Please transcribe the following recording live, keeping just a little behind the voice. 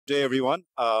day, everyone.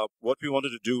 What we wanted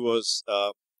to do was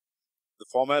the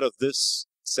format of this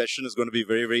session is going to be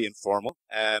very, very informal,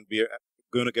 and we are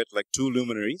going to get like two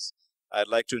luminaries. I'd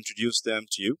like to introduce them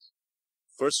to you.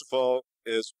 First of all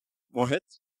is Mohit.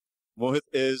 Mohit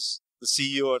is the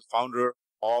CEO and founder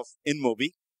of InMobi,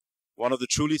 one of the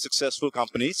truly successful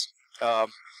companies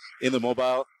in the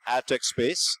mobile ad tech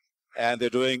space, and they're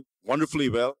doing wonderfully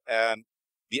well. And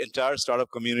the entire startup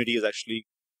community is actually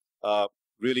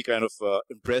really kind of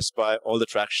impressed by all the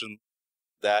traction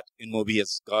that InMobi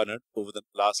has garnered over the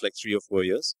last like 3 or 4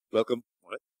 years. Welcome,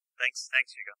 Mohit. Thanks,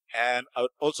 Srikanth. And I would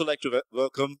also like to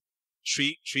welcome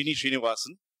Srini V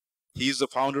Srinivasan. He's the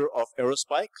founder of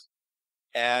Aerospike.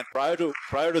 And prior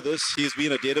to this, he's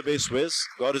been a database whiz,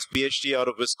 got his PhD out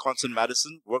of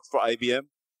Wisconsin-Madison, worked for IBM,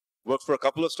 worked for a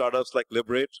couple of startups like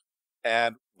Liberate,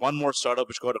 and one more startup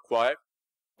which got acquired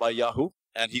by Yahoo.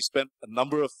 And he spent a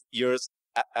number of years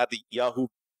at the Yahoo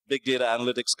big data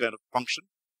analytics kind of function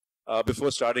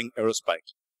before starting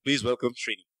Aerospike. Please welcome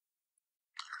Srini.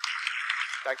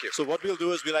 Thank you. So what we'll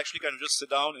do is we'll actually kind of just sit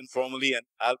down informally, and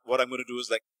what I'm going to do is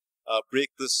like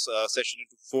break this session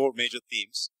into 4 major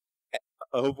themes.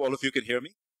 I hope all of you can hear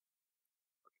me.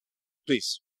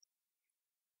 Please.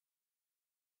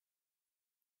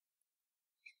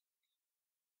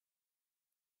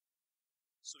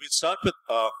 So we'll start with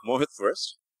Mohit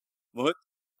first. Mohit,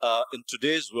 in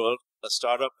today's world, a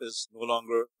startup is no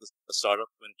longer a startup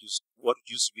what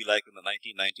it used to be like in the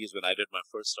 1990s when I did my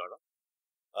first startup.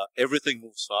 Everything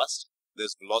moves fast.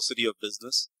 There's velocity of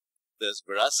business. There's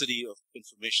veracity of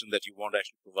information that you want to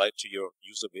actually provide to your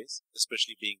user base,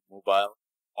 especially being mobile,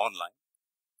 online.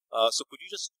 So could you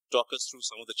just talk us through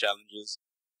some of the challenges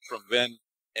from when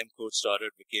M-Code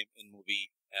started, became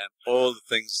InMobi, and all the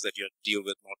things that you have to deal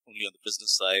with, not only on the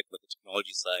business side, but the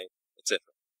technology side, etc.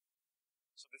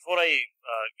 So before I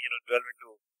delve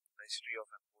into the history of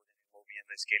M-Code and InMobi and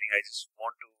the scaling, I just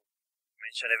want to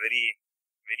mention a very,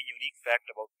 very unique fact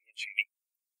about me and Srini.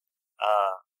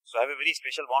 So I have a very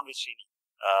special bond with Srini.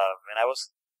 When I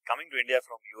was coming to India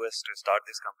from US to start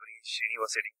this company, Srini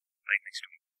was sitting right next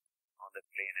to me on that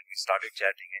plane, and we started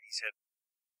chatting, and he said,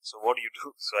 "So what do you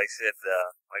do?" So I said,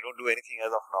 "I don't do anything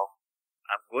as of now.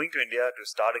 I'm going to India to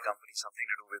start a company, something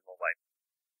to do with mobile."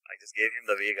 I just gave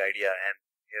him the vague idea, and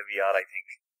here we are, I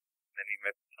think. Then we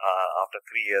met after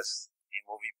 3 years.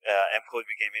 M-Code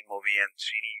became InMobi, and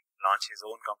Srini launched his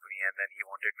own company, and then he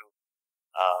wanted to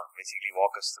basically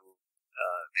walk us through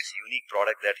this unique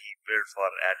product that he built for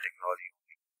ad technology.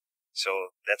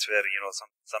 So that's where,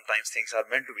 sometimes things are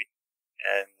meant to be,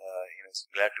 and it's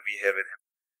glad to be here with him.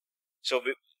 So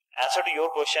answer to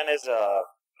your question is,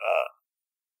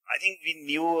 I think we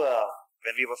knew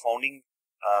when we were founding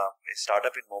a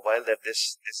startup in mobile that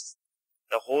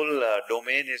the whole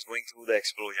domain is going through the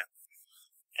explosion.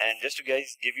 And just to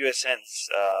give you a sense,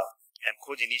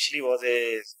 M-Code initially was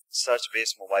a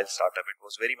search-based mobile startup. It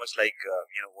was very much like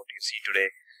what you see today,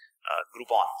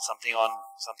 Groupon, something on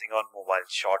mobile,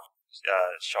 short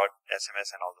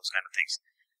SMS and all those kind of things.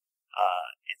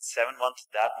 In 7 months,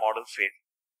 that model failed,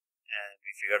 and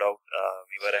we figured out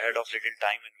we were ahead of little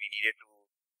time, and we needed to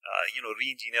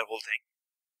re-engineer whole thing.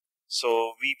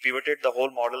 So we pivoted the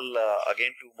whole model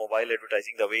again to mobile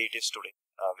advertising the way it is today,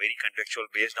 very contextual,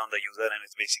 based on the user, and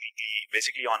it's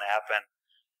basically on app and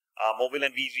mobile,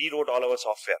 and we rewrote all our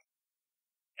software.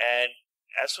 And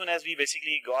as soon as we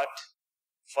basically got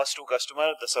first to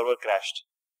customer, the server crashed,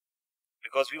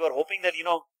 because we were hoping that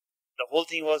the whole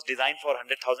thing was designed for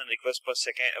 100,000 requests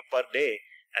per day,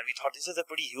 and we thought this is a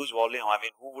pretty huge volume. I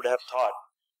mean, who would have thought?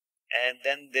 And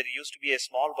then there used to be a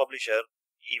small publisher,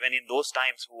 even in those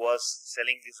times, who was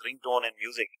selling this ringtone and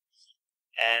music,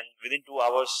 and within 2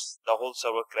 hours the whole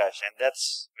server crashed. And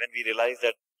that's when we realized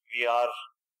that we are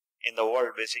in the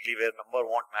world basically where number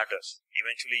one matters.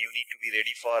 Eventually you need to be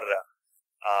ready for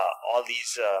all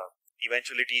these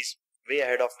eventualities way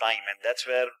ahead of time, and that's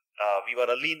where we were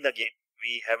early in the game.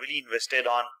 We heavily invested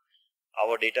on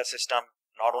our data system,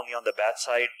 not only on the batch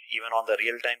side, even on the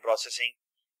real-time processing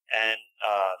and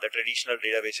the traditional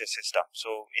databases system.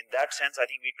 So in that sense, I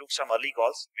think we took some early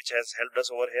calls, which has helped us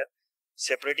over here,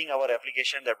 separating our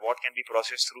application, that what can be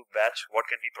processed through batch, what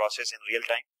can be processed in real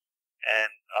time,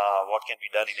 and what can be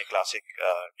done in a classic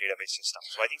database system.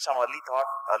 So I think some early thought,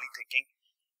 early thinking,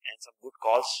 and some good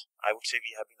calls, I would say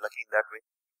we have been lucky in that way,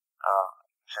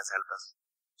 has helped us.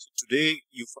 So today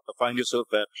you find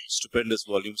yourself at stupendous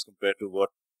volumes compared to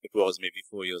what it was maybe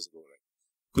 4 years ago, right?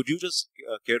 Could you just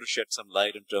care to shed some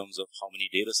light in terms of how many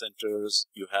data centers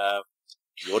you have?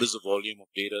 What is the volume of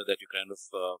data that you kind of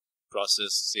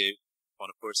process, say, on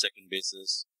a per second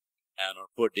basis and on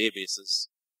a per day basis,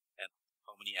 and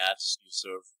how many ads you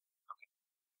serve?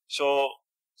 So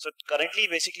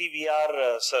currently, basically, we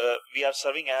are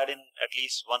serving ad in at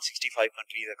least 165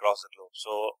 countries across the globe.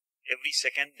 So every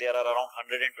second there are around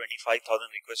 125,000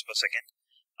 requests per second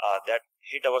that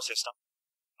hit our system.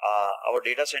 Our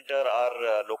data center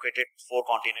are located 4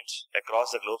 continents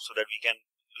across the globe, so that we can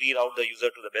reroute the user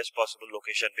to the best possible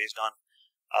location based on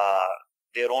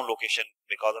their own location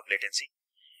because of latency.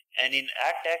 And in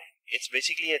ad tech, it's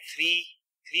basically a three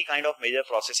kind of major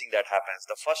processing that happens.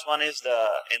 The first one is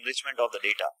the enrichment of the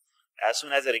data. As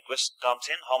soon as a request comes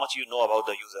in, how much you know about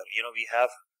the user. We have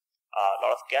a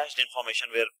lot of cached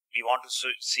information where we want to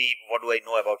see what do I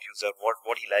know about user,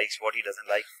 what he likes, what he doesn't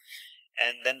like.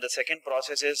 And then the second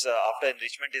process is after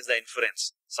enrichment is the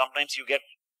inference. Sometimes you get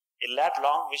a lat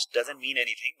long, which doesn't mean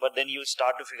anything, but then you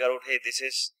start to figure out, hey, this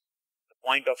is the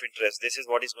point of interest. This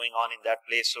is what is going on in that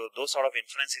place. So those sort of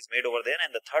inference is made over there.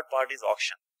 And the third part is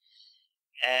auction.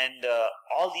 And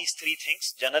all these 3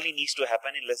 things generally needs to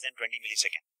happen in less than 20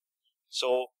 milliseconds.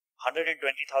 So 120,000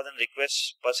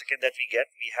 requests per second that we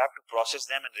get, we have to process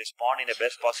them and respond in the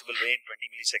best possible way in 20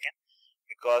 milliseconds,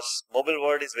 because mobile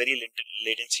world is very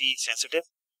latency sensitive.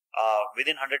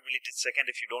 Within 100 milliseconds,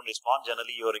 if you don't respond,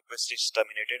 generally your request is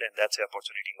terminated, and that's the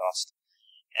opportunity lost.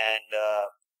 And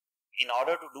in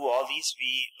order to do all these,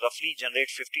 we roughly generate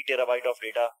 50 terabyte of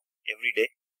data every day.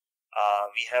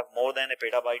 We have more than a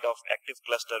petabyte of active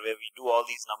cluster where we do all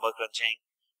these number crunching,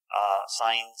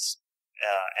 science,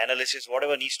 analysis,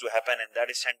 whatever needs to happen, and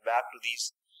that is sent back to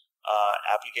these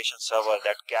application server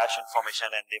that cache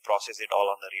information, and they process it all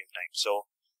on the real time.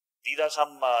 So these are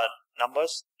some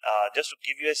numbers. Just to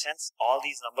give you a sense, all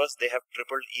these numbers, they have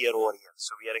tripled year over year.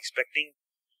 So we are expecting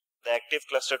the active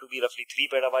cluster to be roughly 3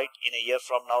 petabyte in a year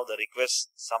from now. The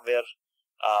requests somewhere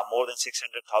more than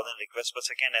 600,000 requests per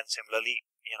second, and similarly,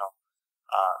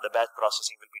 the batch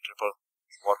processing will be triple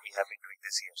what we have been doing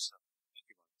this year.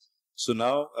 So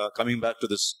now, coming back to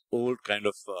this old kind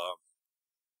of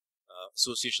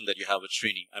association that you have with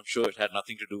Srini, I'm sure it had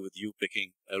nothing to do with you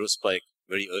picking Aerospike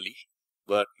very early,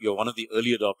 but you're one of the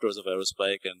early adopters of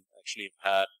Aerospike and actually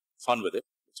had fun with it,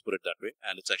 let's put it that way,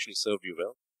 and it's actually served you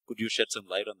well. Could you shed some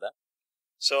light on that?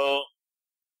 So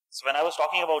when I was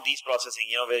talking about these processing,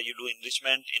 where you do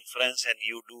enrichment, inference, and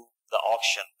you do the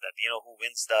auction, that, who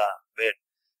wins the bid,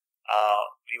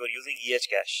 we were using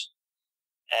cache.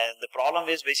 And the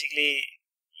problem is basically,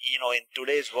 in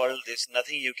today's world, there's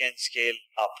nothing you can scale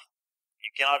up.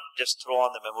 You cannot just throw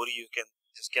on the memory. You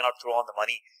cannot throw on the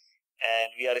money.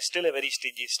 And we are still a very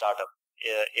stingy startup.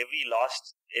 Every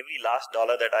last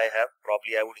dollar that I have,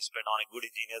 probably I would spend on a good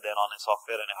engineer than on a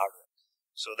software and a hardware.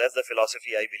 So that's the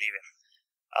philosophy I believe in.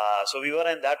 So we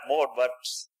were in that mode, but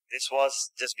this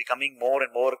was just becoming more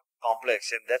and more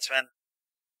complex. And that's when,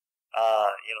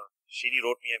 Srini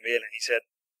wrote me a mail and he said,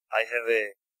 I have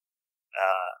a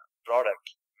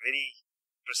product very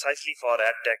precisely for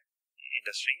ad tech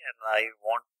industry, and I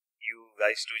want you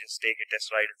guys to just take a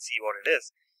test ride and see what it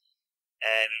is.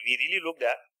 And we really looked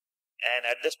at, and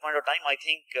at this point of time, I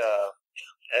think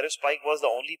Aerospike was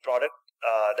the only product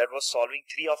that was solving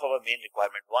 3 of our main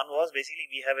requirements. One was basically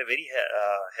we have a very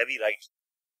heavy write,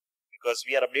 because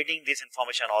we are updating this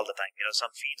information all the time.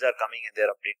 Some feeds are coming and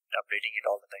they're updating it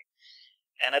all the time.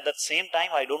 And at the same time,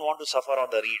 I don't want to suffer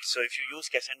on the read. So if you use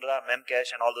Cassandra,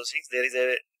 Memcache, and all those things, there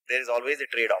is always a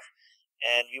trade-off.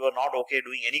 And we were not okay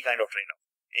doing any kind of trade-off.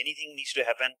 Anything needs to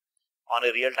happen on a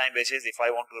real-time basis. If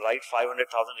I want to write 500,000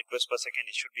 requests per second,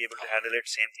 it should be able to handle it.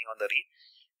 Same thing on the read.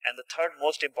 And the third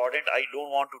most important, I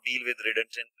don't want to deal with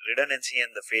redundancy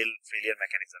and the failure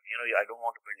mechanism. I don't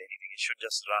want to build anything. It should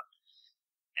just run.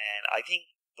 And I think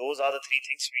those are the 3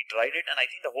 things. We tried it, and I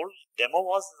think the whole demo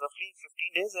was roughly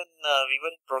 15 days, and we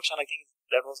were in production. I think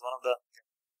that was one of the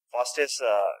fastest.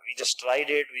 We just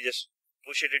tried it. We just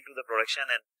push it into the production,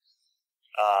 and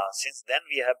since then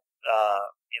we have,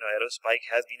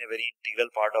 Aerospike has been a very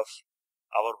integral part of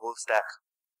our whole stack,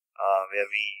 where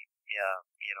we,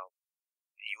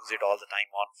 use it all the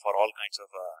time for all kinds of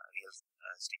real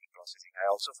streaming processing. I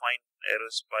also find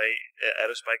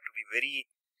Aerospike to be very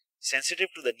sensitive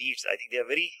to the needs. I think they are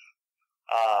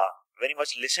very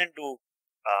much listen to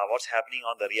what's happening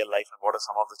on the real life and what are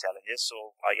some of the challenges.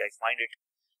 So I find it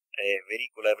a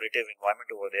very collaborative environment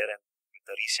over there, and with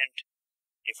the recent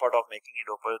effort of making it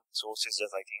open source is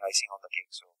just, I think, icing on the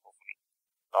cake. So hopefully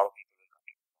a lot of people will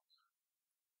continue.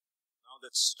 Now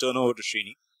let's turn over to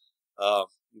Srini.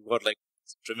 You've got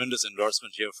tremendous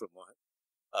endorsement here from Mohit.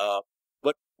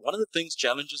 But one of the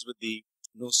challenges with the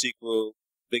NoSQL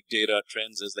big data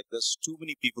trends is there's too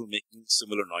many people making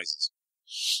similar noises.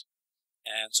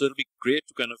 And so it'll be great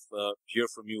to kind of hear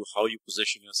from you how you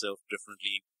position yourself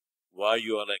differently why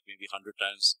you are like maybe 100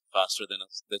 times faster than,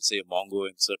 let's say, a Mongo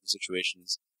in certain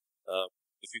situations.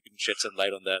 If you can shed some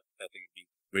light on that, I think it'd be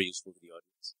very useful to the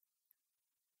audience.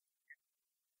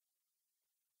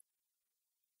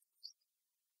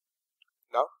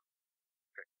 Now?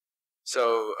 Okay.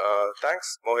 So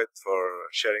thanks, Mohit,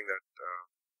 for sharing that,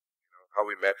 how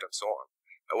we met and so on.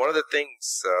 One of the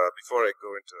things, before I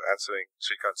go into answering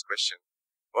Srikanth's question,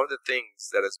 one of the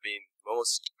things that has been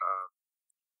most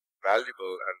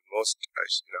valuable and most,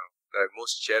 that I've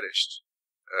most cherished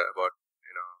about,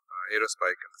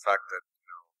 Aerospike, and the fact that,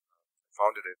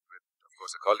 founded it with, of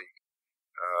course, a colleague,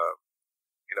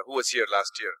 who was here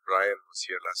last year. Brian was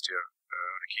here last year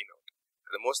on a keynote.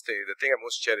 The thing I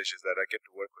most cherish is that I get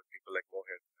to work with people like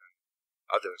Mohit and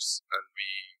others, and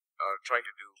we are trying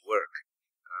to do work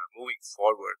moving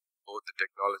forward, both the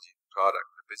technology, the product,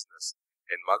 the business,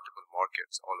 in multiple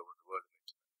markets all over the world.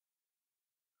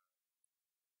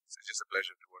 It's just a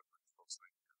pleasure to work with folks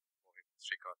like Mohit,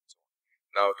 Srikanth, and so on.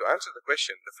 Now, to answer the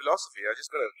question, the philosophy, I'm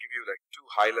just going to give you like two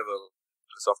high-level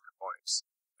philosophical points.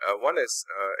 One is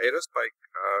Aerospike.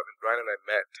 When Brian and I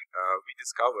met, we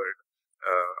discovered,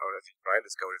 or I think Brian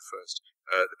discovered it first,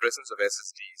 the presence of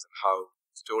SSDs and how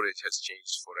storage has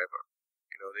changed forever.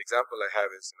 The example I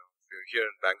have is, if you're here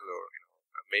in Bangalore,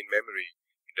 a main memory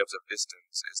in terms of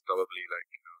distance is probably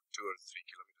like 2 or 3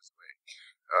 kilometers away.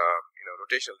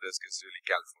 Rotational disk is really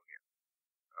California.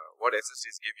 What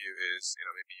SSDs give you is,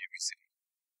 maybe UBC.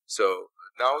 So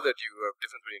now that you have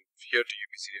difference between here to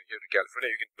UBC and here to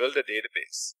California, you can build a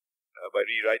database by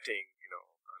rewriting,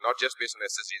 not just based on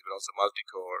SSDs, but also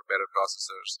multi-core, better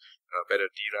processors, better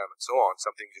DRAM, and so on,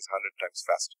 something which is 100 times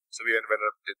faster. So we went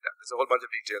up and did that. There's a whole bunch of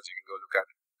details you can go look at.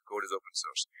 The code is open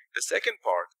source. The second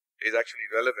part is actually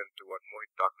relevant to what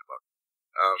Mohit talked about.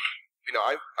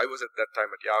 I was at that time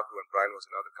at Yahoo, and Brian was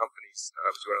in other companies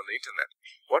which were on the internet.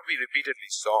 What we repeatedly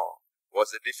saw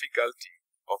was the difficulty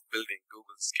of building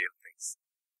Google scale things.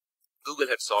 Google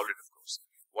had solved it, of course.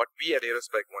 What we at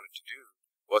Aerospike wanted to do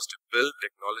was to build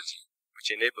technology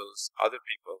which enables other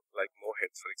people, like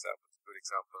Mohit, for example, a good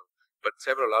example, but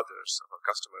several others of our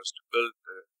customers to build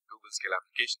the Google scale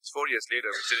applications. 4 years later,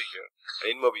 we're sitting here, and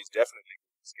InMobi is definitely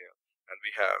Google scale, and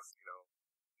we have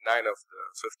 9 of the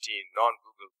 15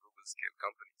 non-Google Google scale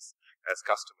companies as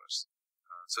customers.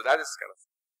 So that is kind of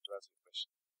to answer your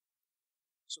question.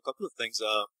 So a couple of things.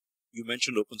 You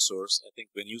mentioned open source. I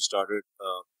think when you started,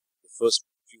 the first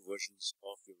few versions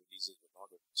of your releases were not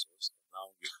open source, and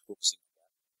now you're focusing on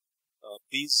that.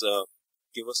 Please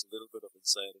give us a little bit of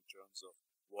insight in terms of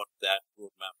what that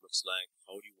roadmap looks like.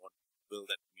 How do you want to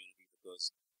build that community?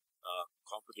 Because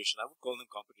competition, I would call them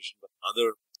competition, but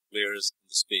other players in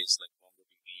the space like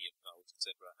MongoDB and Clouds,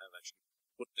 etc., have actually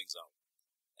put things out,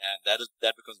 and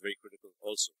that becomes very critical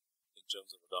also in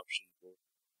terms of adoption both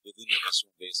within your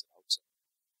customer base and outside.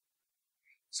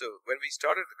 So when we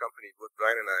started the company, both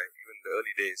Brian and I, even in the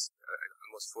early days,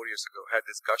 almost 4 years ago, had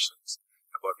discussions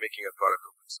about making a product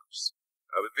open source.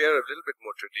 We are a little bit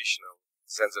more traditional in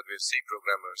the sense that we're C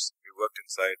programmers. We worked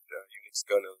inside Unix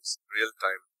kernels,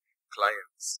 real-time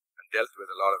clients, and dealt with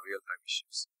a lot of real-time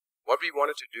issues. What we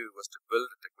wanted to do was to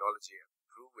build a technology and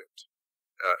prove it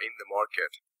in the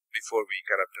market before we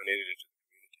kind of donated it to the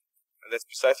community. And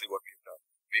that's precisely what we've done.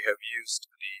 We have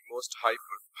used the most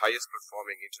highest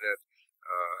performing internet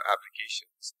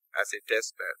applications as a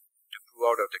test bed to prove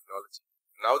out our technology.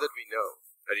 Now that we know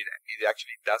that it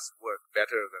actually does work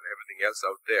better than everything else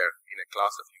out there in a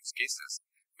class of use cases,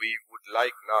 we would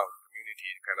like now the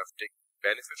community to kind of take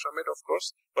benefit from it, of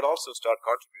course, but also start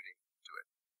contributing to it.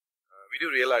 We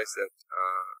do realize that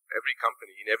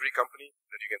in every company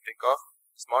that you can think of,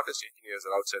 the smartest engineers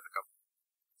are outside the company.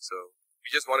 So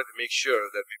we just wanted to make sure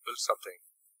that we built something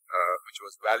which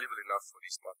was valuable enough for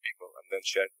these smart people and then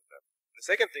share it with them.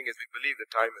 The second thing is we believe the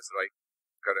time is right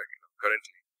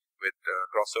currently with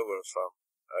crossover from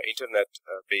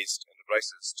internet-based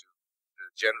enterprises to the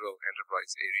general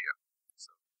enterprise area.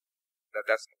 So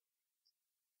that's it.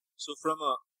 So from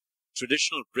a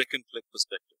traditional brick and click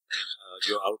perspective,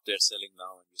 you're out there selling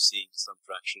now and you're seeing some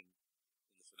traction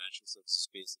in the financial services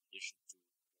space in addition to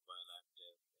mobile app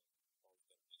dev and all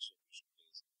the next generation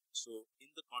plays. So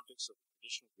in the context of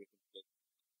traditional brick and click,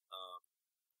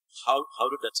 how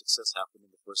did that success happen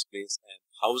in the first place, and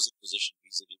how is it positioned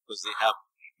vis-a-vis? Because they have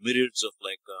myriads of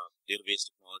database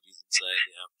technologies inside,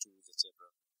 they have tools, etc.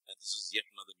 And this is yet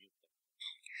another new thing.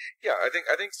 Yeah, I think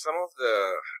some of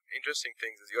the interesting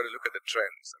things is you got to look at the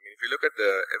trends. I mean, if you look at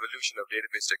the evolution of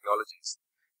database technologies,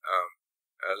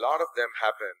 a lot of them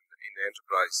happened in the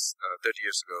enterprise 30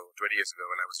 years ago, 20 years ago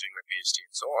when I was doing my PhD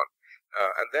and so on.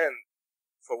 And then,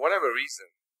 for whatever reason,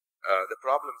 the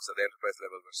problems at the enterprise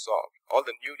level were solved. All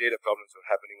the new data problems were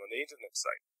happening on the internet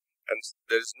side. And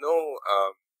there's no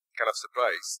kind of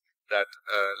surprise that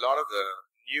a lot of the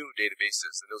new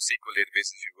databases, the NoSQL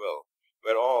databases, if you will,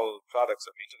 were all products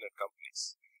of internet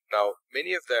companies. Now,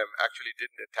 many of them actually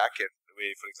didn't attack it the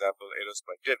way, for example,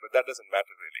 Aerospike did, but that doesn't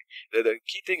matter really. The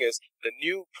key thing is the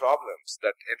new problems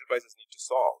that enterprises need to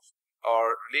solve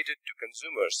are related to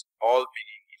consumers, all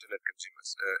being internet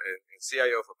consumers. A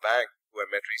CIO of a bank who I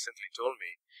met recently told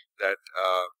me that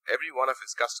every one of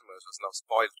his customers was now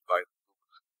spoiled by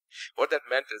Google. What that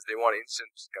meant is they want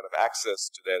instant kind of access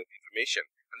to their information,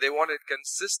 and they wanted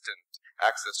consistent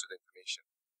access to the information.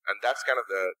 And that's kind of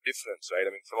the difference, right? I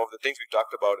mean, some of the things we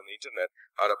talked about in the internet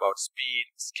are about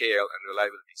speed, scale, and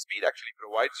reliability. Speed actually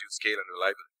provides you scale and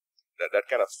reliability. That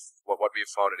kind of what we've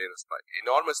found at Aerospike.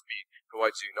 Enormous speed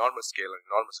provides you enormous scale and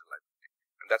enormous reliability.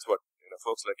 And that's what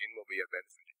folks like InMobi are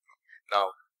benefiting from. Now,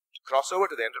 to cross over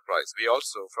to the enterprise, we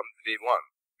also, from day one,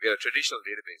 we are a traditional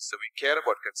database. So we care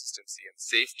about consistency and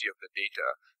safety of the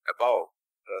data above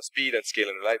speed and scale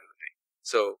and reliability.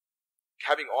 So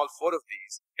having all four of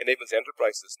these enables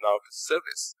enterprises now to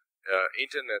service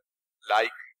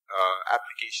internet-like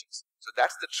applications. So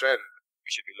that's the trend we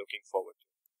should be looking forward to.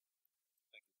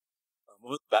 Thank you.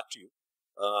 Mohit, back to you.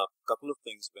 A couple of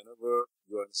things. Whenever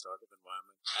you are in a startup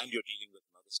environment and you're dealing with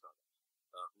another startup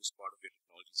who's part of your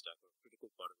technology stack or a critical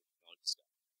part of your technology stack,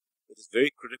 it is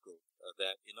very critical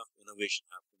that enough innovation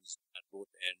happens at both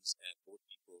ends and both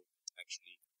people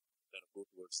actually kind of go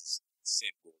towards the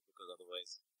same goal, because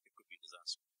otherwise it could be a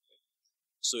disaster. Right?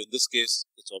 So in this case,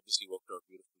 it's obviously worked out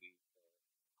beautifully in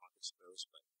the context of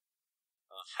Aerospike.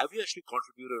 Have you actually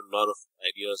contributed a lot of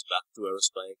ideas back to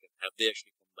Aerospike, and have they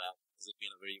actually come back? Has it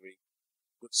been a very, very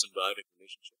good symbiotic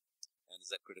relationship, and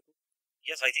is that critical?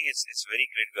 Yes, I think it's very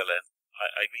critical, and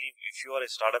I believe if you are a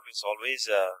startup, it's always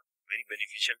very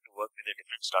beneficial to work with a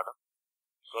different startup,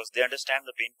 because they understand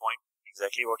the pain point,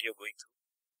 exactly what you're going through.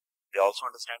 They also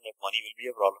understand that money will be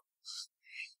a problem.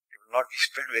 It will not be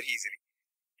spent very easily.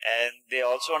 And they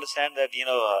also understand that,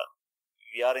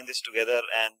 we are in this together,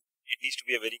 and it needs to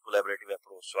be a very collaborative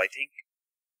approach. So I think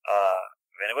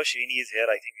whenever Srini is here,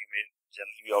 I think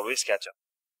we always catch up.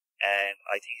 And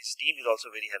I think his team is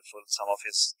also very helpful. Some of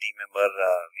his team member,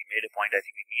 we made a point, I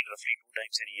think we meet roughly 2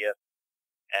 times in a year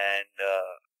and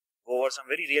go over some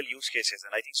very real use cases.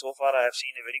 And I think so far I have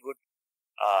seen a very good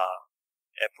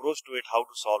approach to it, how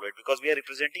to solve it, because we are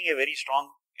representing a very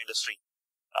strong industry.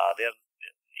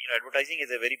 Advertising is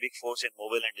a very big force in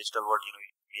mobile and digital world.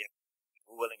 We have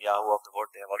Google and Yahoo of the world,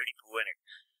 they have already proven it.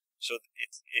 So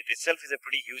it itself is a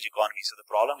pretty huge economy. So the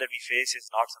problem that we face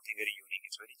is not something very unique.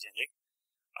 It's very generic.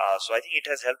 So I think it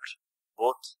has helped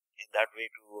both in that way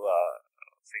to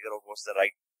figure out what's the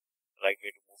right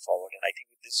way to move forward. And I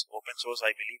think with this open source,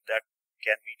 I believe that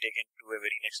can be taken to a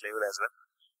very next level as well.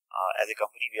 As a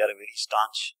company, we are a very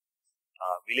staunch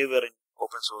believer in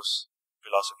open source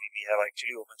philosophy. We have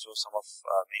actually open sourced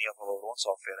many of our own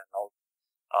software, and now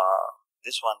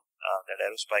this one that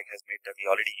Aerospike has made that we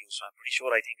already use. So I'm pretty sure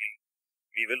I think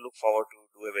we will look forward to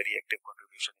do a very active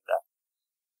contribution in that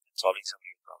and solving some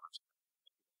real problems.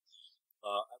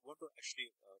 I want to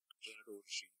actually turn it over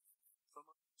to Srini. From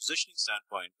a positioning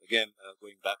standpoint, again,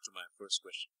 going back to my first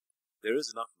question, there is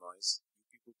enough noise.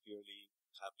 You people clearly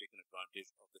have taken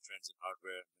advantage of the trends in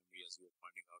hardware and memory, as you were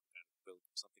pointing out, and built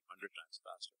something 100 times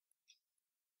faster.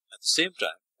 At the same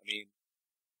time, I mean,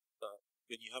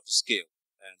 when you have to scale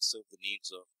and serve the needs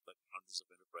of like hundreds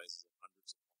of enterprises and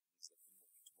hundreds of companies that will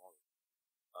move tomorrow,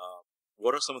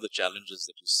 what are some of the challenges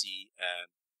that you see, and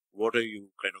what are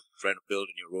you kind of trying to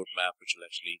build in your roadmap which will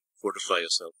actually fortify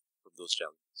yourself from those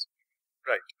challenges?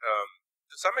 Right.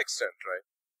 To some extent, right.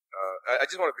 I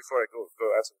just want to, before I go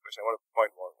answer the question, I want to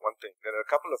point one thing. There are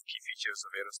a couple of key features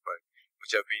of Aerospike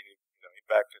which have been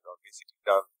impacted or basically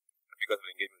done because of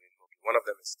engagement in InMobi. One of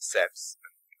them is sets, and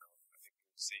I think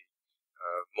we'll see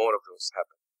more of those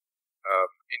happen.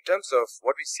 In terms of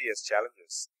what we see as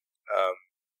challenges,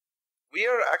 we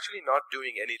are actually not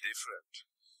doing any different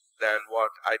than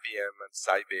what IBM and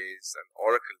Sybase and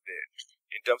Oracle did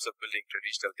in terms of building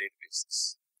traditional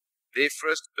databases. They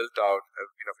first built out,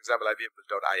 for example, IBM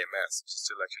built out IMS, which is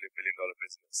still actually a $1 billion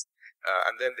business,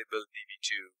 and then they built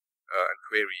DB2 and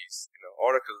queries.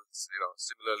 Oracle,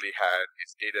 similarly had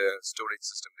its data storage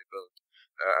system they built,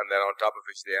 and then on top of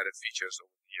which they added features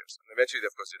over the years. And eventually,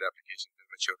 of course, did applications in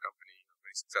a mature company,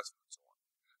 very successful and so on.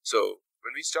 So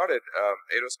when we started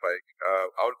Aerospike,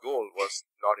 our goal was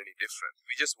not any different.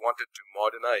 We just wanted to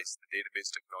modernize the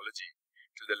database technology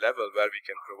to the level where we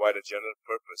can provide a general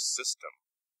purpose system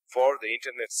for the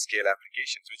internet scale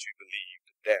applications, which we believed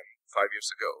then, 5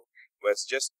 years ago, was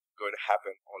just going to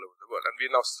happen all over the world. And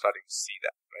we're now starting to see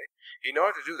that, right? In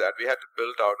order to do that, we had to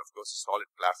build out, of course, a solid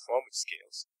platform with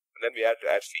scales. And then we had to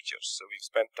add features. So we've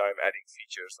spent time adding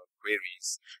features on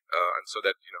queries, and so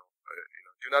that,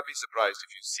 do not be surprised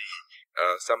if you see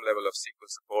some level of SQL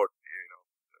support,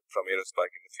 from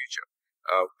Aerospike in the future.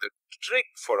 The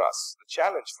trick for us, the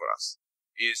challenge for us,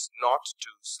 is not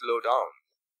to slow down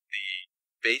the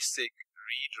basic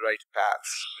read-write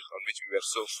paths on which we were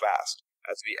so fast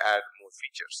as we add more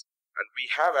features. And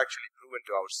we have actually proven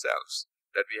to ourselves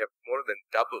that we have more than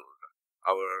doubled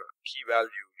our key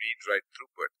value read-write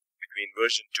throughput between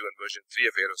version 2 and version 3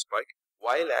 of Aerospike,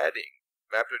 while adding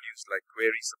MapReduce like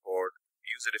query support,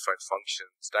 user-defined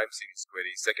functions, time series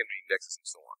queries, secondary indexes, and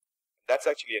so on. That's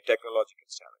actually a technological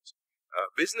challenge.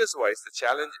 Business-wise, the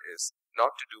challenge is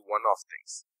not to do one-off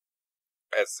things.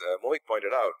 As Mohit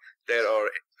pointed out, there are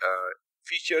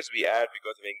features we add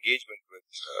because of engagement with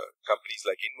companies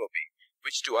like InMobi,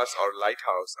 which to us are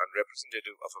lighthouse and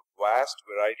representative of a vast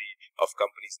variety of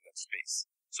companies in that space.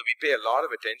 So we pay a lot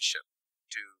of attention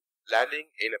to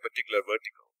landing in a particular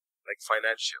vertical, like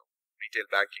financial, retail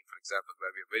banking, for example,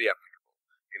 where we are very applicable.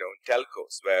 In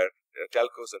telcos, where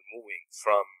telcos are moving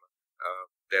from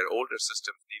their older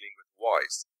systems dealing with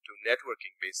voice to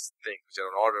networking-based things, which are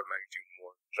an order of magnitude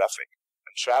more traffic,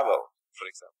 and travel, for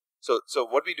example. So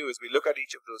what we do is we look at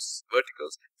each of those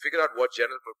verticals, figure out what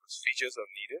general purpose features are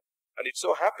needed, and it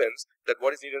so happens that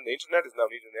what is needed on the internet is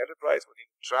now needed in the enterprise. What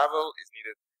needed in travel is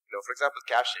needed, for example,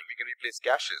 caching. We can replace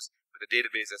caches with a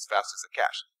database as fast as a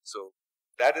cache. So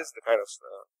that is the kind of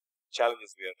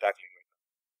challenges we are tackling right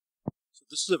now. So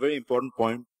this is a very important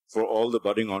point for all the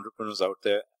budding entrepreneurs out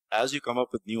there. As you come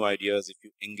up with new ideas, if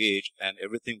you engage and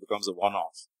everything becomes a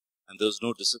one-off and there's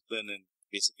no discipline in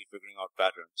basically figuring out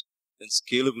patterns, then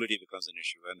scalability becomes an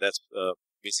issue. And that's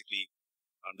basically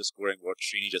underscoring what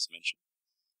Srini just mentioned.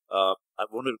 I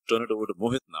want to turn it over to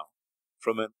Mohit now.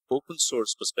 From an open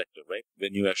source perspective, right,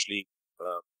 when you actually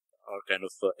are kind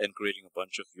of encouraging a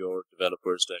bunch of your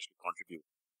developers to actually contribute,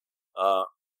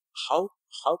 how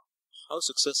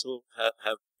successful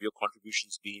have your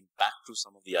contributions been back to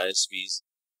some of the ISVs,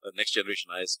 next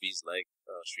generation ISVs like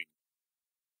Srini?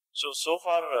 So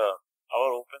far,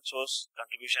 our open source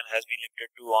contribution has been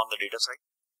limited to on the data side,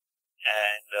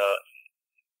 and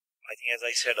I think, as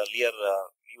I said earlier,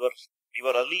 we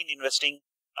were early in investing,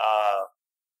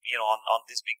 on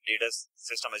this big data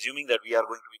system, assuming that we are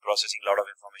going to be processing a lot of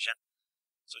information.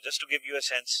 So just to give you a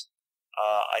sense,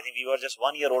 I think we were just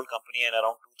 1 year old company, and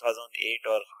around 2008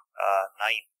 or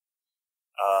 9,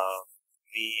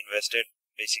 we invested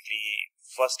basically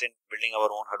first in building our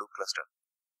own Hadoop cluster,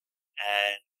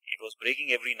 and it was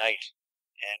breaking every night,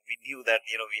 and we knew that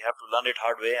we have to learn it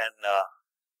hard way, and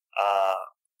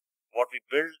what we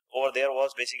built over there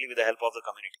was basically with the help of the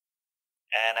community.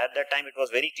 And at that time, it was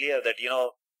very clear that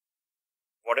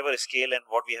whatever scale and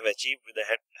what we have achieved with the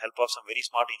help of some very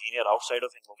smart engineer outside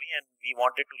of InMobi, and we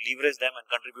wanted to leverage them and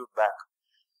contribute back.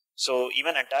 So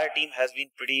even entire team has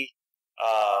been pretty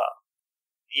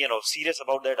serious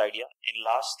about that idea. In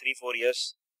last 3-4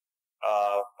 years,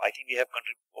 I think we have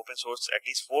open source at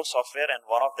least 4 software, and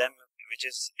one of them, which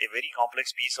is a very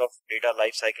complex piece of data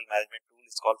lifecycle management tool,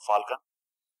 is called Falcon,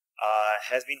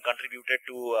 has been contributed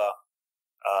to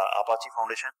Apache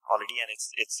Foundation already, and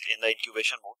it's in the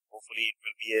incubation mode. Hopefully, it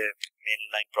will be a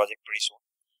mainline project pretty soon.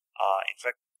 In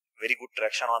fact, very good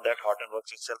traction on that.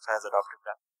 Hortonworks itself has adopted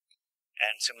that.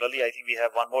 And similarly, I think we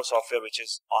have one more software which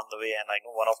is on the way, and I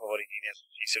know one of our engineers,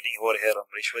 she's sitting over here,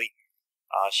 Amreshwari.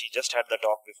 She just had the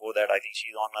talk before that. I think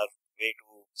she's on her way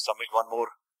to submit one more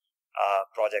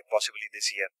project, possibly this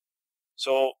year.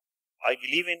 So I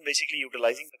believe in basically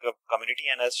utilizing the community,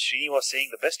 and as Srini was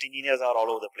saying, the best engineers are all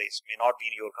over the place, may not be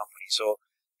in your company. So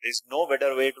there's no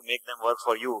better way to make them work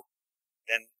for you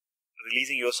than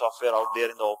releasing your software out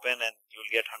there in the open, and you'll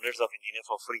get hundreds of engineers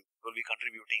for free who will be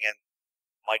contributing and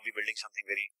might be building something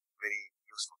very, very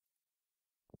useful.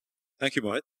 Thank you,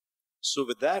 Mohit. So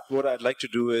with that, what I'd like to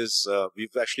do is,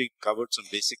 we've actually covered some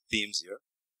basic themes here.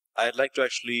 I'd like to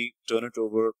actually turn it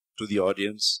over to the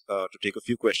audience to take a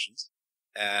few questions.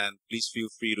 And please feel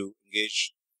free to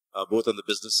engage both on the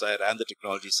business side and the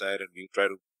technology side, and we'll try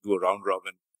to do a round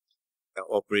robin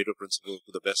operator principle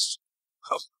to the best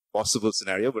possible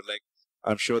scenario. But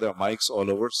I'm sure there are mics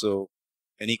all over. So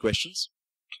any questions?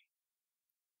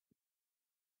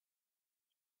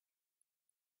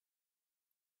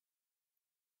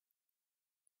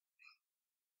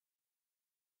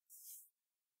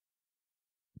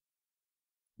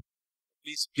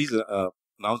 Please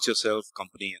announce yourself,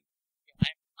 company.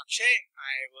 I'm Akshay.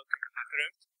 I work at Hacker.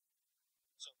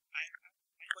 So my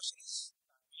question is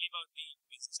really about the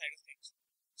business side of things.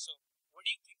 So what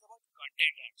do you think about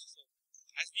content ads? So,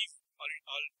 as we've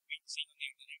all been seeing on the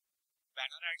internet,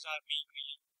 banner ads are being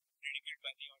really ridiculed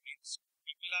by the audience.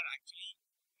 People are actually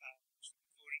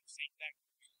saying that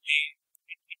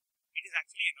it is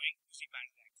actually annoying to see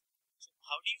banner ads. So,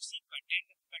 how do you see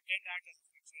content ads as a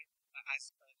future,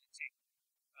 let's say,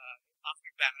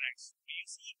 after banner ads? Do you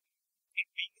see it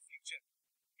being the future?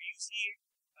 Do you see it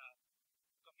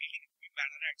completely removing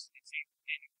banner ads, let's say,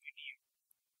 10 or 20 years?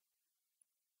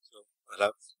 So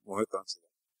I'll have Mohit answer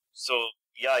that. So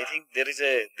yeah, I think there's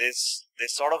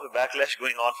sort of a backlash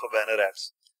going on for banner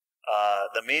ads.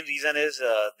 The main reason is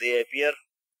they appear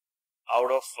out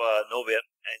of nowhere,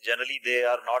 and generally they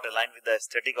are not aligned with the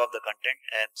aesthetic of the content,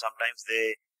 and sometimes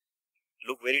they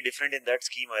look very different in that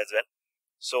schema as well.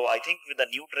 So I think with the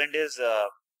new trend is,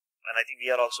 and I think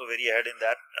we are also very ahead in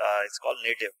that, it's called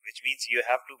native, which means you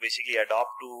have to basically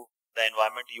adopt to the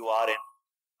environment you are in.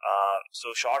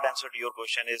 So short answer to your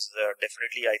question is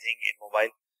definitely I think in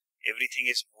mobile, everything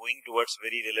is moving towards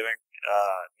very relevant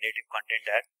native content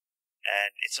ad,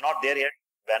 and it's not there yet.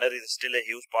 Banner is still a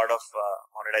huge part of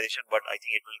monetization, but I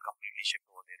think it will completely shift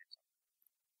over there.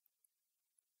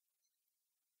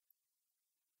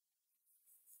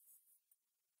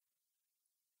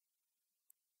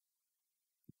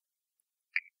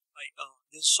 Hi,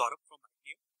 this is Saurabh from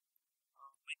InMobi.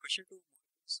 My question to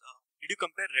Mohit is, did you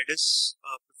compare Redis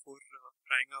before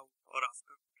trying out or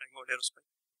after trying out Aerospike?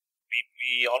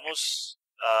 We almost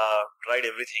tried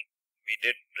everything. We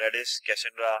did Redis,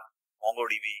 Cassandra,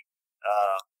 MongoDB,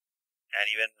 and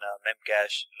even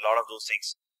Memcache, a lot of those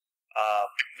things.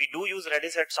 We do use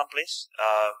Redis at some place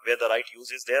where the right use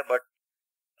is there, but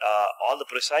all the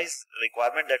precise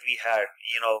requirement that we had,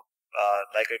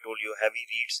 like I told you, heavy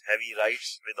reads, heavy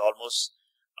writes with almost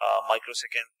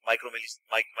microsecond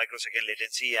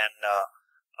latency and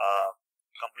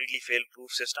completely fail-proof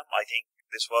system. I think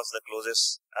this was the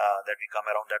closest that we come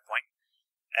around that point.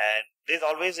 And there's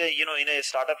always in a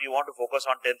startup, you want to focus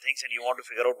on 10 things and you want to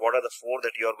figure out what are the 4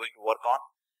 that you are going to work on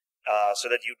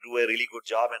so that you do a really good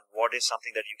job, and what is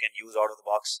something that you can use out of the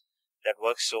box that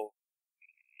works. So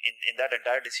in that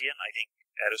entire decision, I think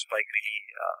Aerospike really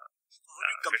How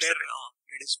do you compare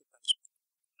Redis with Aerospike?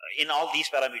 In all these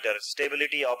parameters,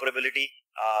 stability, operability,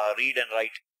 read and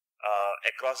write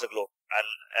across the globe. And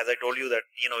as I told you that,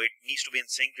 it needs to be in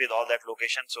sync with all that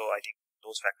location. So I think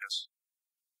those factors.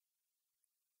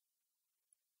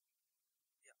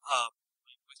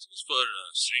 My question is for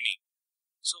Srini.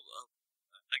 So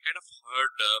I kind of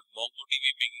heard MongoDB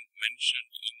being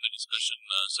mentioned in the discussion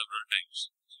several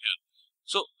times here.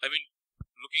 So I mean,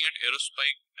 looking at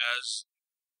Aerospike as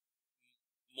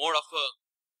more of a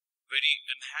very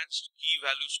enhanced key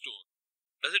value store,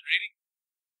 does it really,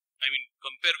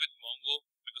 compare with Mongo?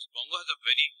 Because Mongo has a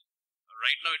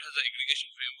right now it has an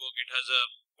aggregation framework, it has a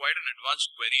quite an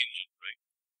advanced query engine, right?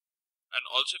 And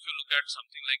also if you look at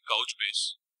something like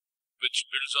Couchbase, which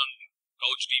builds on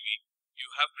CouchDB, you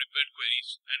have prepared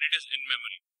queries and it is in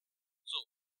memory. So,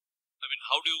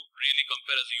 how do you really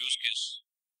compare as a use case,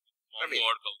 Mongo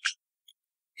or Couch?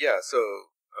 Yeah, so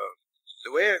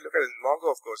the way I look at it, Mongo,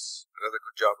 of course, does a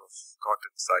good job of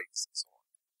content sites and so on.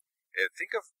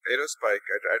 Think of Aerospike,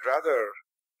 I'd rather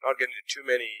not get into too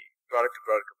many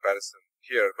product-to-product comparison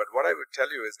here, but what I would tell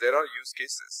you is there are use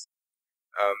cases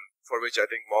for which I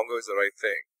think Mongo is the right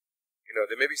thing.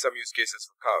 There may be some use cases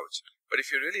for Couch, but if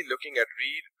you're really looking at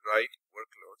read, write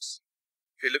workloads,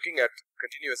 if you're looking at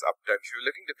continuous uptime, if you're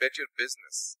looking to bet your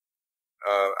business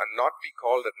and not be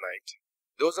called at night,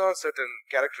 those are certain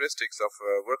characteristics of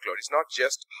a workload. It's not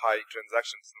just high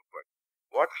transaction throughput.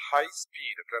 What high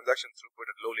speed of transaction throughput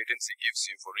at low latency gives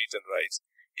you for reads and writes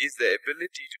is the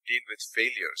ability to deal with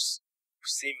failures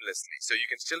seamlessly. So you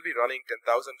can still be running 10,000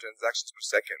 transactions per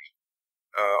second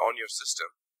on your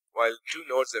system, while 2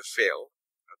 nodes have failed,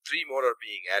 3 more are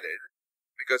being added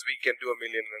because we can do 1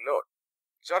 million in a node.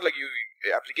 It's not like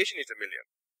the application needs 1 million.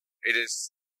 It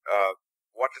is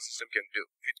what the system can do.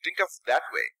 If you think of that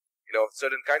way,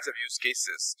 certain kinds of use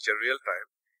cases which are real time,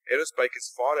 Aerospike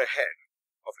is far ahead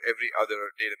of every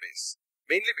other database.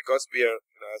 Mainly because we are,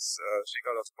 as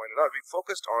Srikanth also pointed out, we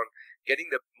focused on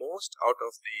getting the most out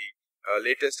of the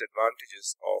latest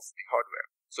advantages of the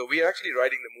hardware. So we are actually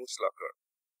riding the Moose Locker,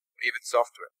 even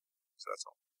software. So that's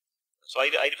all. So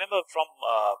I remember from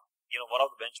one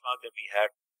of the benchmark that we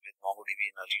had with MongoDB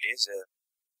in early days.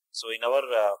 So in our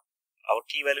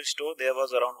key value store, there was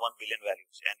around 1 billion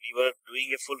values, and we were doing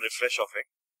a full refresh of it.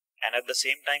 And at the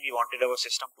same time, we wanted our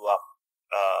system to up.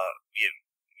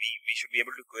 We should be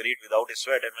able to query it without a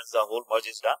sweat, and once the whole merge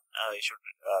is done, it should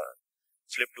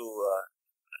flip to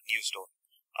new store.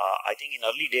 I think in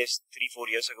early days, 3-4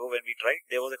 years ago when we tried,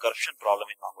 there was a corruption problem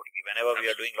in MongoDB. Whenever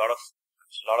we are doing a lot of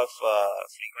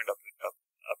frequent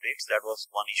updates, that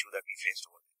was one issue that we faced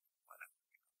over there.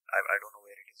 I don't know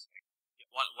where it is. Yeah,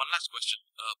 one last question.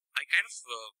 I kind of,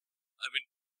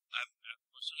 I've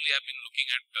personally been looking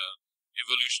at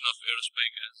evolution of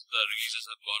Aerospike as the releases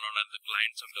have gone on and the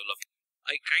clients have developed.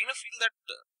 I kind of feel that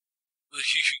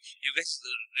you guys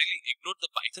really ignored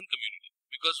the Python community,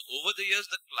 because over the years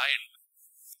the client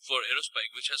for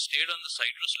Aerospike, which has stayed on the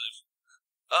Citrus list,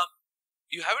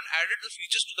 you haven't added the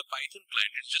features to the Python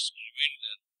client. It's just remained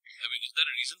there. I mean, is there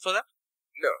a reason for that?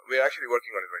 No, we're actually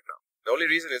working on it right now. The only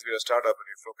reason is we're a startup and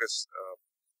we focus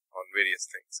on various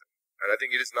things. And I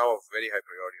think it is now of very high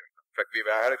priority right now. In fact, we've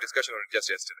had a discussion on it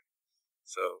just yesterday.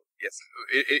 So, yes,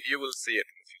 you will see it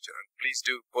in the future. And please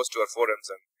do post to our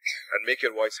forums and make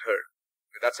your voice heard.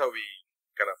 That's how we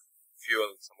kind of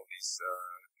fuel some of these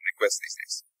requests these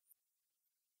days.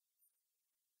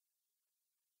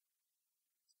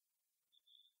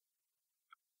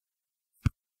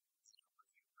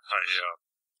 Hi.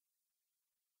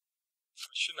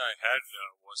 Question I had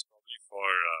was probably for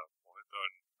Mohit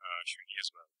and Srini as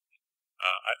well.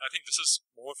 I think this is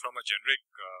more from a generic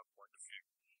point of view.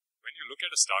 When you look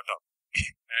at a startup,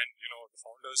 and the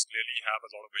founders clearly have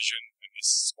a lot of vision and they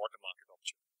spot a market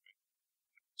opportunity.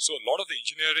 So a lot of the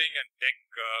engineering and tech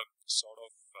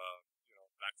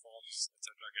platforms,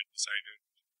 etc., get decided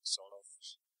sort of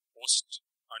post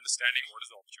understanding what is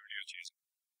the opportunity you're chasing.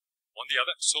 On the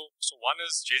other, so one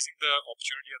is chasing the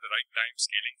opportunity at the right time,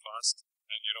 scaling fast,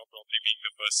 and probably being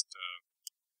the first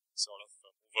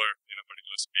mover in a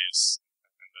particular space,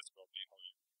 and that's probably how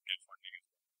you get funding as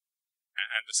well.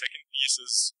 And the second piece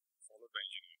is followed by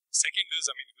engineering. The second is,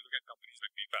 if you look at companies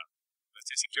like PayPal, let's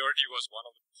say security was one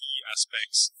of the key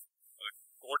aspects, the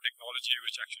core technology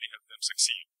which actually helped them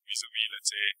succeed vis-a-vis, let's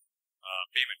say,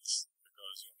 payments,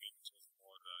 because payments was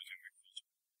more generic feature.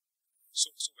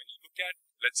 So when you look at,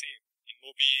 let's say,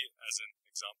 InMobi as an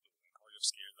example, and how you've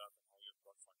scaled up and how you've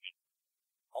got funding,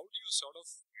 how do you sort of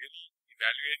really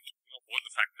evaluate, both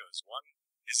the factors? One,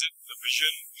 is it the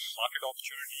vision, market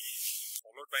opportunity,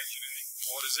 followed by engineering,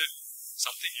 or is it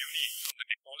something unique from the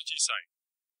technology side,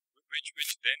 which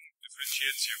then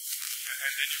differentiates you,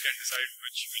 and then you can decide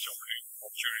which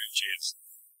opportunity to chase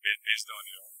based on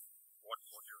what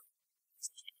you're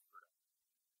essentially good at.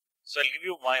 So I'll give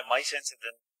you my sense, and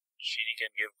then Srini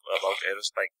can give about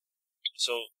Aerospike.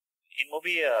 So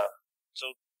InMobi,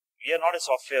 so we are not a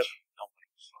software company,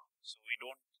 so we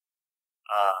don't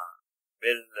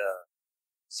build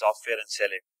software and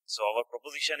sell it. So our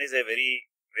proposition is a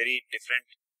very, very different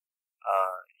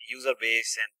user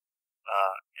base and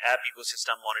app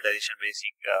ecosystem monetization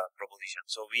basic proposition.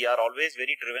 So we are always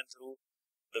very driven through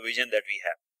the vision that we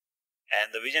have.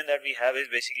 And the vision that we have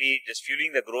is basically just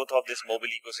fueling the growth of this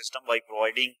mobile ecosystem by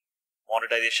providing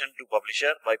monetization to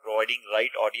publisher, by providing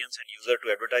right audience and user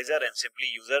to advertiser, and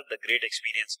simply user the great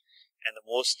experience and the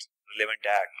most relevant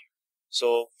ad.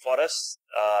 So for us,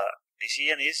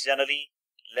 decision is generally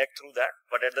led through that,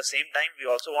 but at the same time, we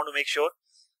also want to make sure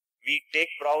we take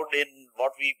pride in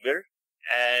what we build,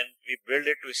 and we build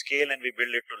it to scale and we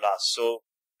build it to last. So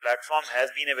platform has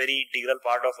been a very integral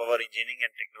part of our engineering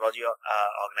and technology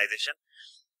organization.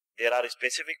 There are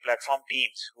specific platform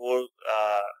teams who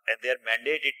and they are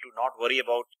mandated to not worry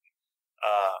about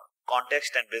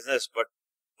context and business, but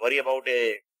worry about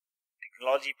a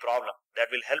technology problem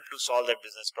that will help to solve that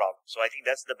business problem. So I think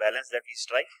that's the balance that we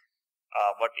strike.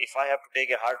 But if I have to take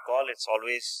a hard call, it's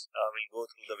always we'll go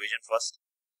through the vision first,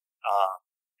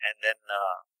 and then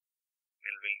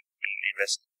we'll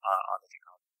invest on the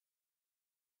technology.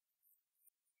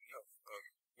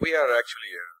 We are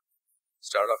actually a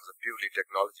startup as a purely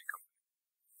technology company.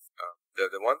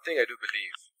 The one thing I do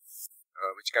believe,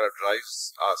 which kind of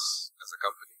drives us as a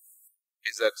company,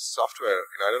 is that software,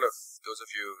 I don't know if those of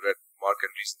you read Mark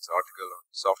Andreessen's article on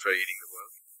software eating the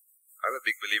world. I'm a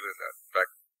big believer in that. In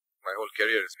fact, my whole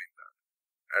career has been that.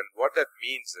 And what that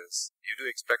means is you do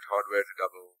expect hardware to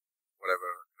double,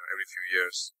 whatever, every few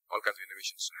years, all kinds of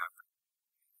innovations to happen.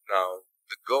 Now,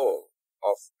 the goal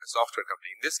of a software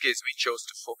company, in this case, we chose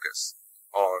to focus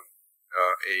on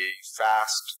a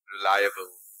fast,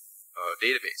 reliable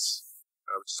database,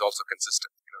 which is also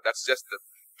consistent. That's just the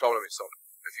problem we're solving.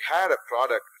 If you had a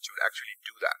product which would actually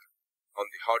do that on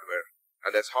the hardware,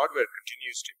 and as hardware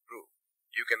continues to improve,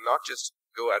 you can not just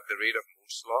go at the rate of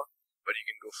Moore's law, but you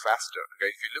can go faster.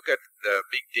 Okay? If you look at the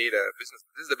big data business,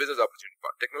 this is the business opportunity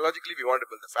part. Technologically, we want to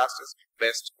build the fastest,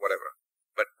 best, whatever.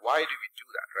 But why do we do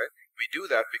that, right? We do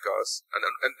that because,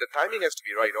 and the timing has to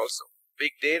be right also.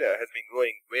 Big data has been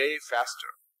growing way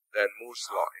faster than Moore's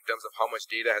law in terms of how much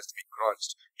data has to be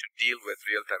crunched to deal with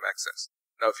real-time access.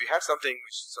 Now, if you had something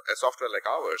which a software like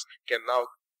ours can now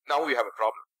we have a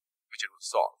problem which it will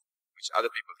solve, which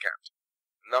other people can't.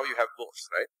 Now you have both,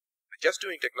 right? Just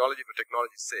doing technology for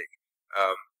technology's sake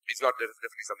is not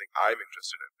definitely something I'm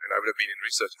interested in, and I would have been in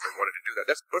research if I wanted to do that.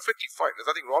 That's perfectly fine. There's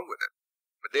nothing wrong with it.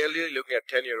 But they are really looking at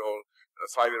 10-year-old,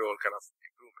 5-year-old kind of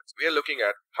improvements. We are looking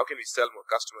at how can we sell more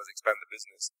customers, expand the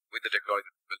business with the technology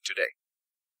that we built today.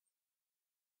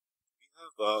 We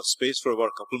have space for about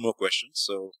a couple more questions,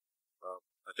 so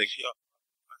I think. Yeah,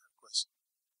 I have a question.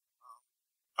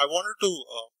 I wanted to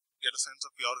get a sense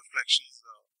of your reflections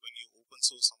when you open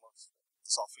source some of the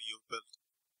software you've built.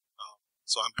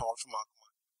 So I'm Paul from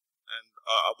Akamai, and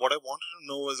what I wanted to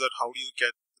know is that how do you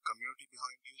get the community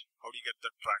behind you? How do you get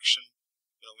that traction?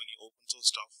 When you open source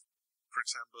stuff. For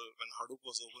example, when Hadoop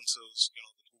was open source, the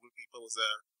Google people was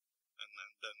there, and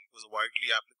then it was a widely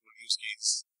applicable use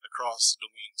case across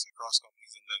domains, across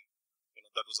companies, and then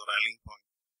that was a rallying point.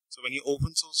 So when you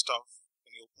open source stuff,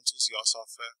 when you open source your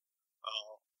software,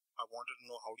 I wanted to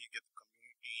know how do you get the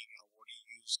community, what do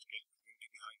you use to get the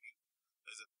community behind you?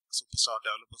 Is it superstar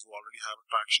developers who already have a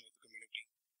traction with the community?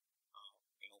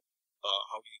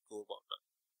 How do you go about that?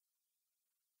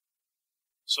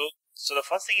 So the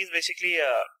first thing is basically,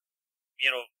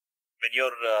 when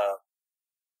you're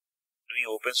doing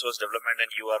open source development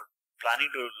and you are planning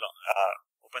to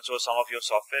open source some of your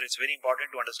software, it's very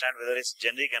important to understand whether it's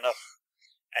generic enough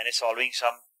and is solving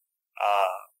some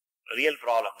real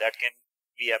problem that can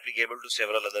be applicable to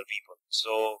several other people.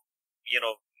 So,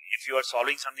 if you are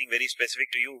solving something very specific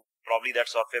to you, probably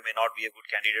that software may not be a good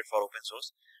candidate for open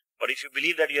source. But if you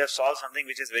believe that you have solved something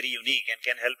which is very unique and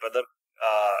can help other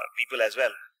people as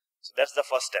well, so that's the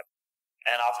first step.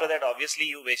 And after that, obviously,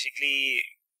 you basically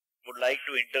would like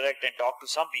to interact and talk to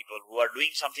some people who are doing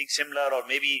something similar or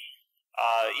maybe,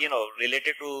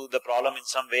 related to the problem in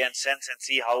some way and sense, and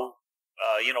see how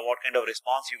what kind of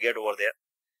response you get over there.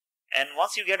 And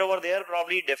once you get over there,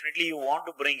 probably definitely you want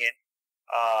to bring in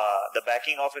the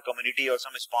backing of a community or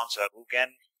some sponsor who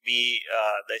can be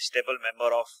the staple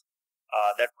member of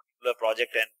that particular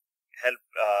project and help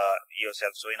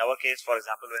yourself. So in our case, for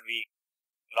example, when we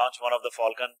launched one of the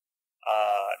Falcon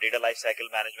data lifecycle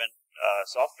management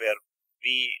software,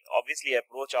 we obviously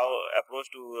approach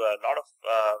to a lot of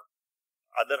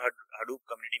other Hadoop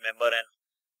community member, and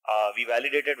we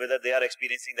validated whether they are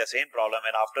experiencing the same problem.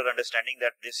 And after understanding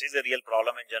that this is a real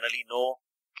problem and generally no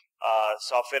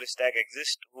software stack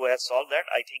exists who has solved that,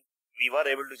 I think we were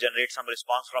able to generate some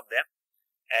response from them.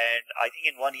 And I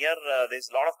think in 1 year,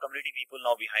 there's a lot of community people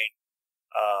now behind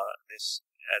this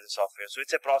as a software. So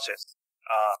it's a process,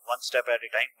 one step at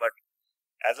a time. But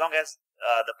as long as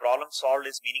the problem solved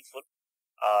is meaningful,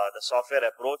 the software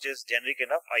approach is generic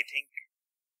enough, I think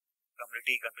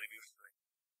community contributes to it.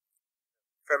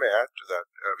 If I may add to that,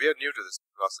 we are new to this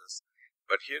process,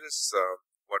 but here is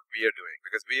what we are doing,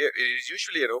 because it is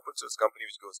usually an open source company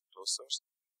which goes closed source.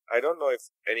 I don't know if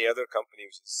any other company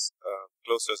which is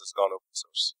closed source has gone open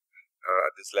source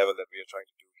at this level that we are trying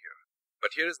to do here.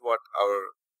 But here is what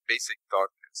our basic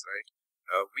thought is, right?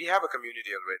 We have a community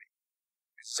already.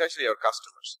 It's essentially our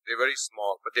customers. They're very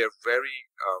small, but they're very,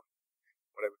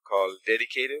 what I would call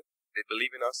dedicated. They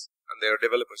believe in us, and they are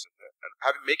developers in there. And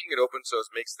making it open source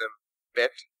makes them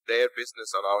bet their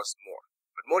business on ours more.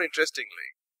 But more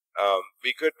interestingly,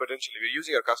 we're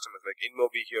using our customers like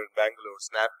InMobi here in Bangalore,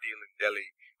 Snapdeal in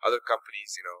Delhi, other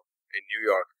companies, in New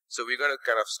York. So we're going to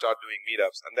kind of start doing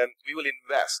meetups, and then we will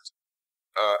invest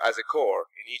as a core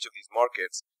in each of these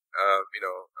markets,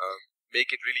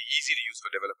 make it really easy to use for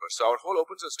developers. So our whole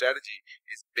open source strategy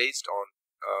is based on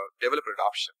developer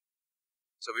adoption.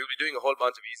 So we will be doing a whole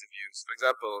bunch of ease of use. For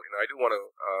example, I do want to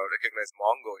recognize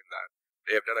Mongo in that.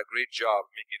 They have done a great job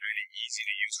making it really easy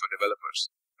to use for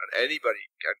developers. And anybody,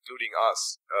 including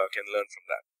us, can learn from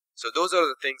that. So those are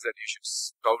the things that you should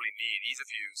probably need: ease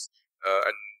of use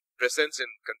and presence in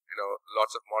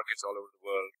lots of markets all over the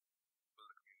world.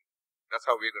 That's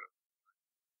how we're going to.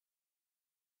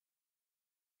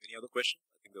 Any other question?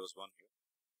 I think there was one here.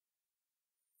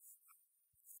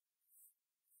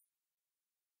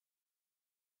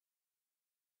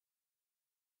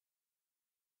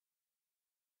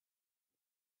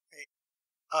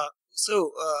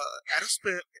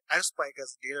 Aerospike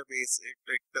as a database,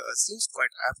 it seems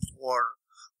quite apt for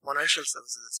financial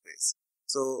services space.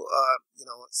 So,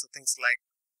 so things like,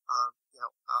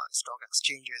 stock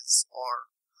exchanges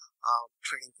or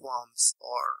trading firms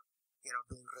or,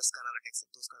 doing risk analytics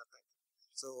and those kind of things.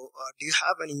 So, do you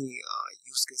have any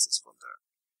use cases from there?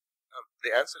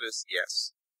 The answer is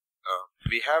yes.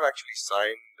 We have actually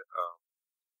signed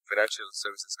financial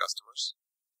services customers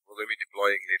we're going to be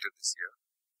deploying later this year,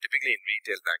 typically in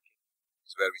retail banking,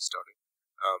 is where we started.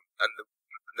 And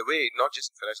the way, not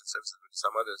just in financial services, but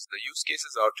some others, the use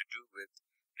cases are to do with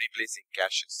replacing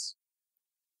caches.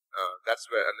 That's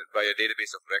where, and by a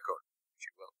database of record, if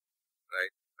you will,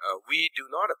 right? We do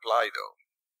not apply, though,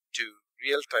 to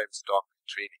real-time stock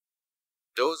trading.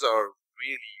 Those are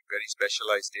really very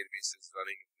specialized databases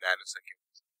running in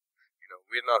nanoseconds.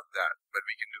 We're not that, but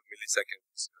we can do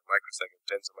milliseconds, microseconds,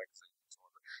 tens of microseconds, and so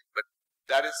on. But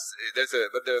that is,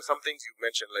 but there are some things you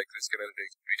mentioned, like risk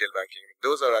analytics, retail banking.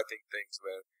 Those are, I think, things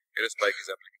where Aerospike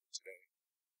is applicable today.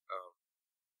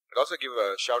 I'd also give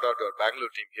a shout out to our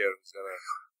Bangalore team here, who's gonna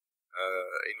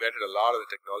invented a lot of the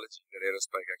technology that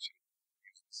Aerospike actually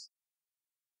uses.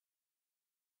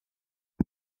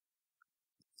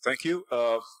 Thank you.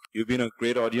 You've been a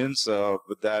great audience.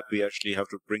 With that, we actually have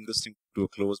to bring this thing to a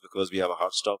close because we have a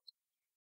hard stop